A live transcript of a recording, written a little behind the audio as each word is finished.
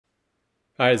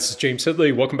Hi, this is James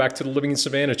Headley. Welcome back to the Living in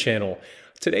Savannah channel.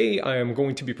 Today I am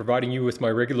going to be providing you with my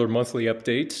regular monthly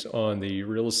update on the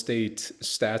real estate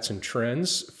stats and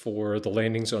trends for the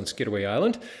landings on Skidaway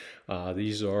Island.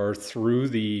 These are through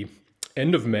the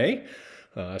end of May.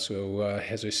 As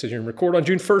I sit here and record on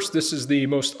June 1st, this is the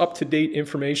most up-to-date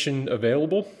information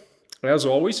available. As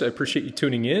always, I appreciate you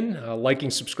tuning in,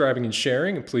 liking, subscribing, and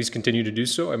sharing, and please continue to do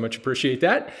so. I much appreciate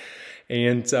that.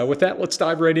 And with that, let's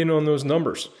dive right in on those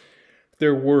numbers.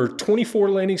 There were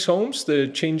 24 landings homes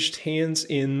that changed hands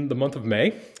in the month of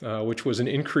May, which was an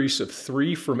increase of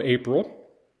 3 from April.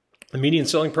 The median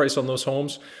selling price on those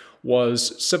homes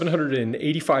was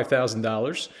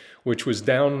 $785,000, which was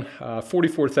down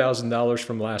 $44,000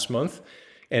 from last month.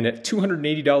 And at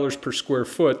 $280 per square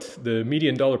foot, the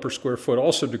median dollar per square foot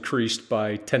also decreased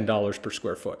by $10 per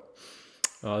square foot.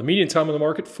 The median time on the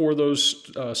market for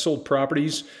those sold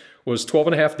properties was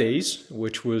 12.5 days,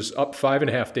 which was up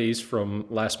 5.5 days from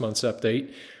last month's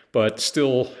update, but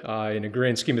still, in a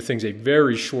grand scheme of things, a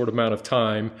very short amount of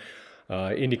time,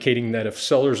 indicating that if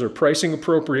sellers are pricing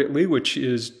appropriately, which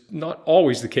is not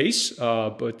always the case,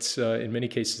 but in many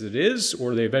cases it is,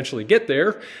 or they eventually get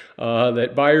there,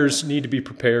 that buyers need to be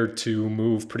prepared to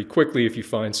move pretty quickly if you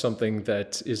find something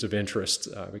that is of interest,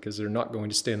 because they're not going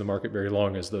to stay in the market very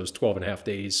long, as those 12.5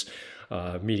 days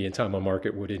median time on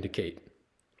market would indicate.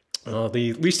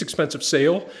 The least expensive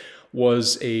sale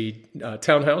was a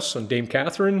townhouse on Dame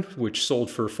Catherine, which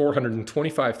sold for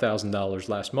 $425,000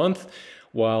 last month,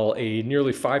 while a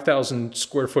nearly 5,000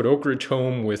 square foot Oak Ridge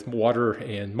home with water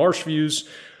and marsh views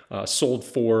sold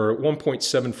for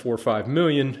 $1.745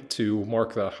 million to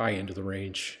mark the high end of the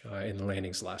range in the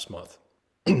landings last month.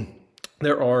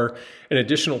 There are an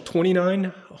additional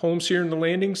 29 homes here in the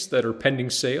landings that are pending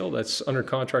sale. That's under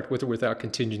contract with or without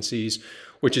contingencies,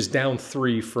 which is down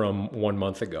 3 from 1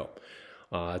 month ago.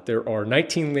 There are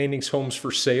 19 landings homes for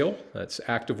sale. That's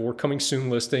active or coming soon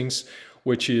listings,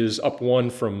 which is up 1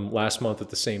 from last month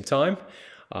at the same time.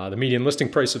 The median listing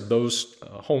price of those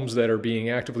homes that are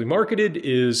being actively marketed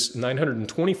is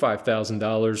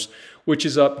 $925,000, which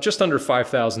is up just under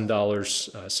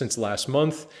 $5,000 since last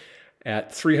month.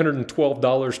 At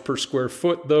 $312 per square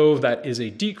foot, though, that is a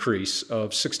decrease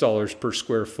of $6 per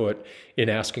square foot in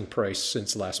asking price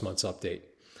since last month's update.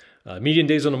 Median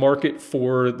days on the market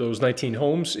for those 19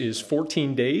 homes is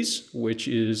 14 days, which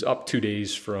is up 2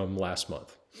 days from last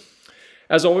month.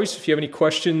 As always, if you have any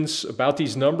questions about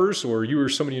these numbers, or you or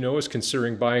somebody you know is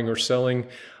considering buying or selling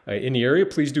in the area,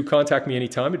 please do contact me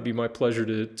anytime. It'd be my pleasure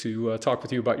to talk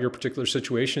with you about your particular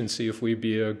situation and see if we'd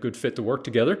be a good fit to work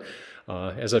together.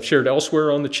 As I've shared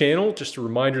elsewhere on the channel, just a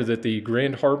reminder that the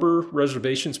Grand Harbor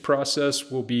reservations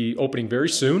process will be opening very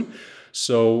soon.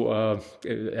 So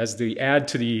as the add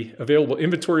to the available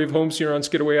inventory of homes here on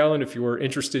Skidaway Island, if you are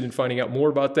interested in finding out more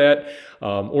about that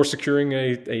or securing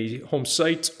a home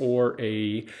site or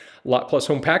a lot plus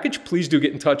home package, please do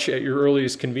get in touch at your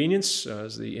earliest convenience,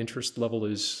 as the interest level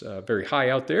is very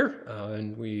high out there,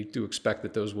 and we do expect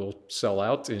that those will sell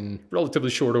out in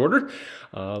relatively short order.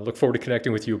 Look forward to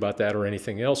connecting with you about that or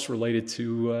anything else related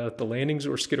to the landings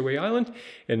or Skidaway Island.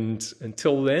 And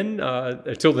until then,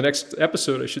 until the next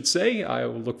episode, I should say, I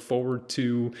will look forward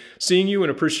to seeing you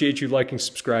and appreciate you liking,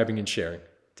 subscribing, and sharing.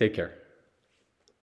 Take care.